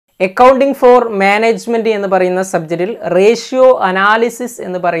Accounting for management എന്ന് പറയുന്ന സബ്ജക്റ്റിൽ ratio analysis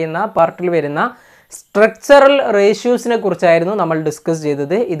എന്ന് പറയുന്ന പാർട്ടിൽ വരുന്ന സ്ട്രക്ചറൽ റേഷ്യോസിനെ കുറിച്ചായിരുന്നു നമ്മൾ ഡിസ്കസ്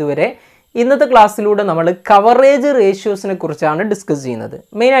ചെയ്തത് ഇതുവരെ. ഇന്നത്തെ ക്ലാസ്സിലൂടെ നമ്മൾ കവറേജ് റേഷ്യോസിനെ കുറിച്ചാണ് ഡിസ്കസ് ചെയ്യുന്നത്.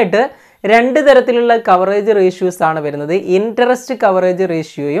 മെയിനായിട്ട് രണ്ട് തരത്തിലുള്ള കവറേജ് റേഷ്യോസ് ആണ് വരുന്നത്. ഇൻട്രസ്റ്റ് കവറേജ്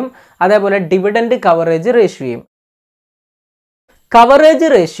റേഷ്യോയും അതേപോലെ dividend coverage റേഷ്യോയും. Coverage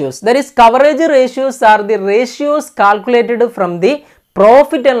ratios, that is coverage ratios are the ratios calculated from the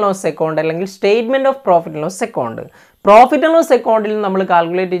profit and loss account അല്ലെങ്കിൽ statement of profit and loss account. Profit and loss accountൽ നമ്മൾ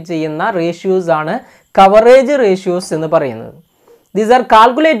calculate ചെയ്യുന്ന ratios ആണ് coverage ratios എന്ന് പറയുന്നത്. These are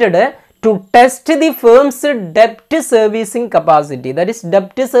calculated to test the firm's debt servicing capacity. That is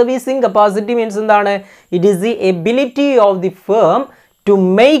debt servicing capacity means എന്താണ്? It is the ability of the firm to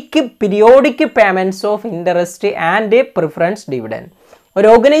make periodic payments of interest and preference dividend. ഒരു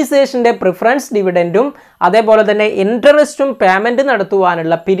ഓർഗനൈസേഷൻ്റെ preference ഡിവിഡൻറ്റും അതേപോലെ തന്നെ ഇൻട്രസ്റ്റും payment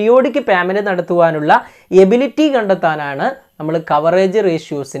നടത്തുവാനുള്ള periodic payment നടത്തുവാനുള്ള ability കണ്ടെത്താനാണ് നമ്മൾ coverage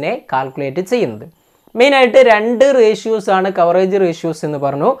റേഷ്യോസിനെ calculate ചെയ്യുന്നത്. മെയിനായിട്ട് രണ്ട് ratios ആണ് കവറേജ് റേഷ്യോസ് എന്ന്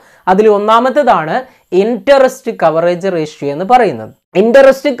പറഞ്ഞു. അതിൽ ഒന്നാമത്തേതാണ് ഇൻട്രസ്റ്റ് കവറേജ് റേഷ്യോ എന്ന് പറയുന്നത്.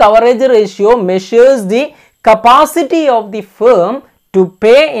 Interest coverage ratio measures the capacity of the firm to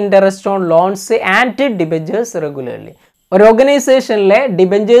pay interest on loans and debentures regularly. ഒരു ഓർഗനൈസേഷനിലെ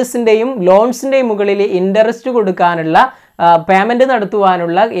ഡിബഞ്ചേഴ്സിൻ്റെയും ലോൺസിൻ്റെയും മുകളിൽ ഇൻട്രസ്റ്റ് കൊടുക്കാനുള്ള പേയ്മെൻറ്റ്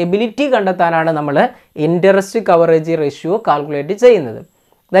നടത്തുവാനുള്ള എബിലിറ്റി കണ്ടെത്താനാണ് നമ്മൾ ഇൻട്രസ്റ്റ് കവറേജ് റേഷ്യോ കാൽക്കുലേറ്റ് ചെയ്യുന്നത്.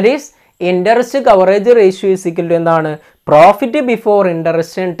 That is interest coverage ratio is equal to എന്താണ്? Profit before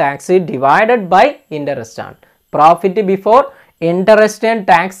interest and tax divided by interest ആണ്. Profit before interest and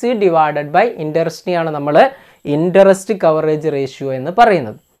tax divided by ഇൻട്രസ്റ്റിനെയാണ് നമ്മൾ ഇൻട്രസ്റ്റ് കവറേജ് റേഷ്യോ എന്ന്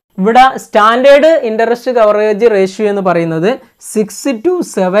പറയുന്നത്. ഇവിടെ standard interest coverage ratio എന്ന് പറയുന്നത് 6 to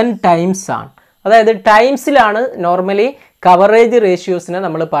 7 times ആണ്. അതായത് ടൈംസിലാണ് നോർമലി കവറേജ് റേഷ്യോസിനെ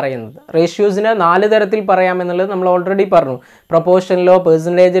നമ്മൾ പറയുന്നത്. റേഷ്യോസിനെ 4 തരത്തിൽ പറയാമെന്നുള്ളത് നമ്മൾ ഓൾറെഡി പറഞ്ഞു. പ്രൊപ്പോർഷനിലോ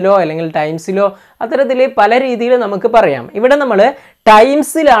പെർസെൻറ്റേജിലോ അല്ലെങ്കിൽ ടൈംസിലോ അത്തരത്തിൽ പല രീതിയിൽ നമുക്ക് പറയാം. ഇവിടെ നമ്മൾ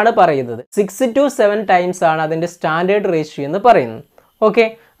ടൈംസിലാണ് പറയുന്നത്. 6 to 7 ടൈംസ് ആണ് അതിൻ്റെ സ്റ്റാൻഡേർഡ് റേഷ്യോ എന്ന് പറയുന്നത്. ഓക്കെ,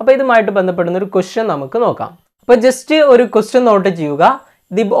 അപ്പോൾ ഇതുമായിട്ട് ബന്ധപ്പെടുന്ന ഒരു ക്വസ്റ്റ്യൻ നമുക്ക് നോക്കാം. അപ്പോൾ ജസ്റ്റ് ഒരു ക്വസ്റ്റ്യൻ നോട്ട് ചെയ്യുക.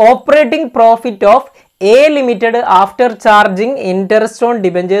 The operating profit of A limited after charging interest on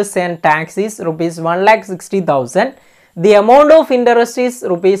debentures and tax is ₹1,60,000. The amount of interest is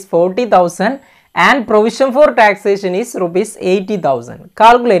 ₹40,000 and provision for taxation is ₹80,000.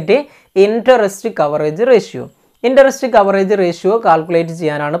 Calculate interest coverage ratio. Interest coverage ratio calculate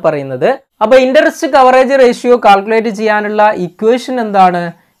ചെയ്യാനാണ് പറയുന്നത്. അപ്പോൾ interest coverage ratio calculate ചെയ്യാനുള്ള equation എന്താണ്?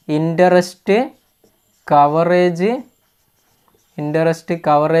 Interest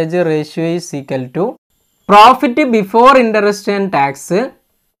coverage ratio is equal to profit before interest and tax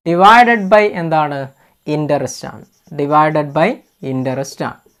divided by എന്താണ്? Interest ആണ്. Divided by interest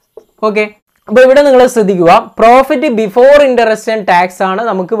ആണ്. Okay, അപ്പോൾ ഇവിടെ നിങ്ങൾ ശ്രദ്ധിക്കുക, profit before interest and tax ആണ്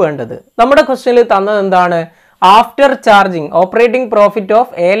നമുക്ക് വേണ്ടത്. നമ്മുടെ ക്വസ്റ്റ്യനിൽ തന്നത് എന്താണ്? After charging operating profit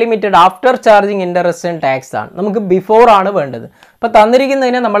of A limited after charging interest and tax ആണ്. നമുക്ക് ബിഫോർ ആണ് വേണ്ടത്. അപ്പോൾ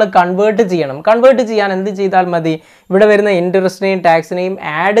തന്നിരിക്കുന്നതിനെ നമ്മൾ കൺവേർട്ട് ചെയ്യണം. കൺവേർട്ട് ചെയ്യാൻ എന്ത് ചെയ്താൽ മതി? ഇവിടെ വരുന്ന ഇൻട്രസ്റ്റിനെയും ടാക്സിനെയും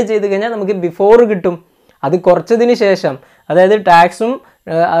ആഡ് ചെയ്ത് കഴിഞ്ഞാൽ നമുക്ക് ബിഫോർ കിട്ടും. അത് കുറച്ചതിന് ശേഷം, അതായത് ടാക്സും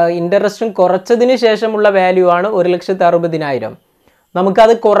ഇൻട്രസ്റ്റും കുറച്ചതിന് ശേഷമുള്ള വാല്യൂ ആണ് 1,60,000.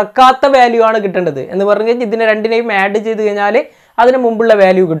 നമുക്കത് കുറക്കാത്ത വാല്യൂ ആണ് കിട്ടേണ്ടത് എന്ന് പറഞ്ഞു കഴിഞ്ഞാൽ ഇതിനെ രണ്ടിനെയും ആഡ് ചെയ്ത് കഴിഞ്ഞാൽ അതിന് മുമ്പുള്ള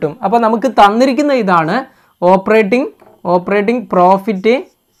വാല്യൂ കിട്ടും. അപ്പോൾ നമുക്ക് തന്നിരിക്കുന്ന ഇതാണ് ഓപ്പറേറ്റിംഗ് പ്രോഫിറ്റ്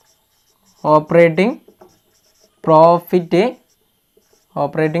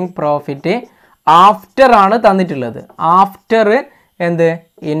ആഫ്റ്റർ ആണ് തന്നിട്ടുള്ളത്. ആഫ്റ്റർ എന്ത്?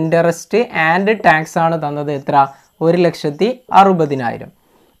 ഇൻട്രസ്റ്റ് ആൻഡ് ടാക്സ് ആണ് തന്നത്. എത്ര? 1,60,000.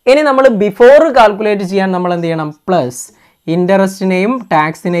 ഇനി നമ്മൾ ബിഫോർ കാൽക്കുലേറ്റ് ചെയ്യാൻ നമ്മൾ എന്ത് ചെയ്യണം? പ്ലസ് ഇൻട്രസ്റ്റിനെയും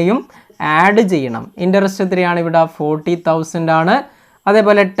ടാക്സിനെയും ആഡ് ചെയ്യണം. ഇൻട്രസ്റ്റ് എത്രയാണ്? ഇവിടെ 40,000 ആണ്.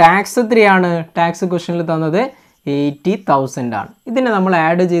 അതേപോലെ ടാക്സ് എത്രയാണ്? ടാക്സ് ക്വസ്റ്റ്യനിൽ തന്നത് 80,000 ആണ്. ഇതിനെ നമ്മൾ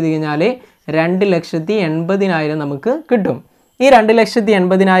ആഡ് ചെയ്ത് കഴിഞ്ഞാൽ 2,80,000 നമുക്ക് കിട്ടും. ഈ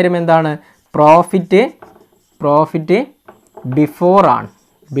 2,80,000 എന്താണ്? പ്രോഫിറ്റ് ബിഫോർ ആണ്.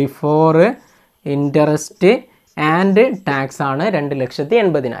 ബിഫോർ ഇൻട്രസ്റ്റ് ആൻഡ് ടാക്സ് ആണ്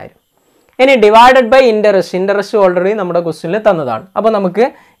 2,80,000. ഇനി ഡിവൈഡഡ് ബൈ ഇൻട്രസ്റ്റ് ഓൾറെഡി നമ്മുടെ ക്വസ്റ്റ്യനിൽ തന്നതാണ്. അപ്പോൾ നമുക്ക്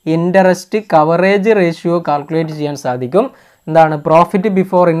ഇൻട്രസ്റ്റ് കവറേജ് റേഷ്യോ കാൽക്കുലേറ്റ് ചെയ്യാൻ സാധിക്കും. എന്താണ്? Profit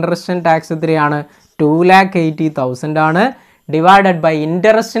before interest and tax എത്രയാണ്? 2,80,000 ആണ്. ഡിവൈഡഡ് ബൈ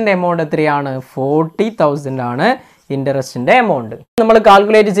ഇൻട്രസ്റ്റിൻ്റെ എമൗണ്ട് എത്രയാണ്? 40,000 ആണ് ഇൻട്രസ്റ്റിൻ്റെ എമൗണ്ട്. നമ്മൾ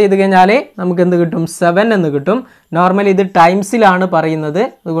കാൽക്കുലേറ്റ് ചെയ്ത് കഴിഞ്ഞാൽ നമുക്ക് എന്ത് കിട്ടും? 7 എന്ന് കിട്ടും. നോർമലി ഇത് ടൈംസിലാണ് പറയുന്നത്,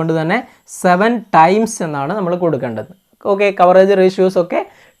 അതുകൊണ്ട് തന്നെ 7 ടൈംസ് എന്നാണ് നമ്മൾ കൊടുക്കേണ്ടത്. ഓക്കെ, കവറേജ് റേഷ്യോസ് ഒക്കെ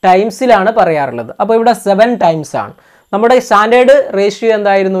ടൈംസിലാണ് പറയാറുള്ളത്. അപ്പോൾ ഇവിടെ 7 ടൈംസ് ആണ്. നമ്മുടെ സ്റ്റാൻഡേർഡ് റേഷ്യോ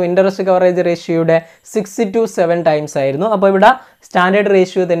എന്തായിരുന്നു? ഇൻട്രസ്റ്റ് കവറേജ് റേഷ്യോയുടെ 6-7 ടൈംസ് ആയിരുന്നു. അപ്പോൾ ഇവിടെ സ്റ്റാൻഡേർഡ്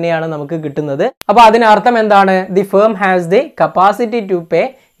റേഷ്യോ തന്നെയാണ് നമുക്ക് കിട്ടുന്നത്. അപ്പോൾ അതിനർത്ഥം എന്താണ്? The firm has the capacity to pay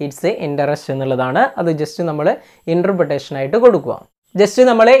it's interest എന്നുള്ളതാണ്. അത് ജസ്റ്റ് നമ്മൾ ഇൻ്റർപ്രിട്ടേഷൻ ആയിട്ട് കൊടുക്കുക. ജസ്റ്റ്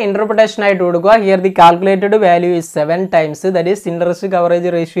നമ്മൾ ഇൻ്റർപ്രിട്ടേഷൻ ആയിട്ട് കൊടുക്കുക. Here the calculated value is 7 times, that is interest coverage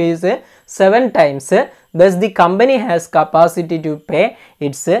ratio is 7 times, thus the company has capacity to pay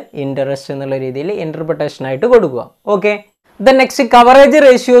it's interest എന്നുള്ള രീതിയിൽ ഇൻ്റർപ്രിട്ടേഷൻ ആയിട്ട് കൊടുക്കുക. ഓക്കെ, ദെൻ നെക്സ്റ്റ് കവറേജ്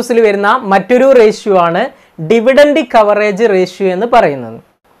റേഷ്യോസിൽ വരുന്ന മറ്റൊരു റേഷ്യോ ആണ് ഡിവിഡൻഡ് കവറേജ് റേഷ്യോ എന്ന് പറയുന്നത്.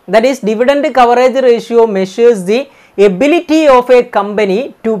 That is dividend coverage ratio measures the ability of A company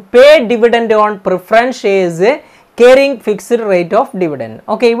to pay dividend on preference shares caring fixed rate of dividend.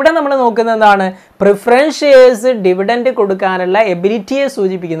 Okay, ഇവിടെ നമ്മൾ നോക്കുന്നത് എന്താണ്? Preference shares dividend കൊടുക്കാനുള്ള എബിലിറ്റിയെ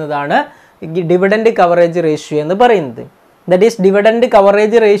സൂചിപ്പിക്കുന്നതാണ് ഡിവിഡൻഡ് കവറേജ് റേഷ്യോ എന്ന് പറയുന്നത്. That is dividend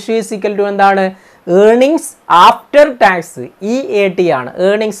coverage ratio is equal to എന്താണ്? Earnings after tax, EAT ആണ്.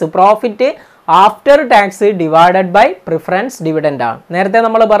 Earnings profit after tax divided by preference dividend ആണ്. നേരത്തെ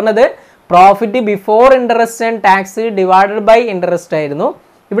നമ്മൾ പറഞ്ഞത് profit before interest and tax divided by interest ആയിരുന്നു.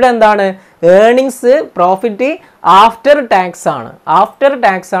 ഇവിടെ എന്താണ്? ഏർണിങ്സ് പ്രോഫിറ്റ് ആഫ്റ്റർ ടാക്സ് ആണ്. ആഫ്റ്റർ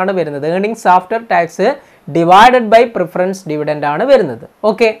ടാക്സ് ആണ് വരുന്നത്. Earnings after tax divided by preference dividend ആണ് വരുന്നത്.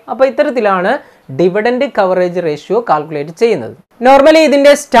 ഓക്കെ, അപ്പോൾ ഇത്തരത്തിലാണ് ഡിവിഡൻഡ് കവറേജ് റേഷ്യോ കാൽക്കുലേറ്റ് ചെയ്യുന്നത്. നോർമലി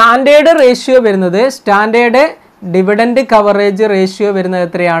ഇതിൻ്റെ സ്റ്റാൻഡേർഡ് റേഷ്യോ വരുന്നത്, സ്റ്റാൻഡേർഡ് ഡിവിഡൻഡ് കവറേജ് റേഷ്യോ വരുന്നത്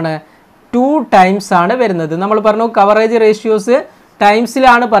എത്രയാണ്? 2 ടൈംസ് ആണ് വരുന്നത്. നമ്മൾ പറഞ്ഞു കവറേജ് റേഷ്യോസ്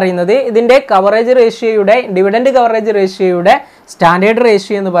ടൈംസിലാണ് പറയുന്നത്. ഇതിൻ്റെ coverage റേഷ്യോയുടെ, dividend coverage റേഷ്യോയുടെ standard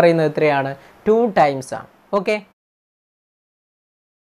ratio എന്ന് പറയുന്നത് എത്രയാണ്? 2 ടൈംസ് ആണ്. ഓക്കെ.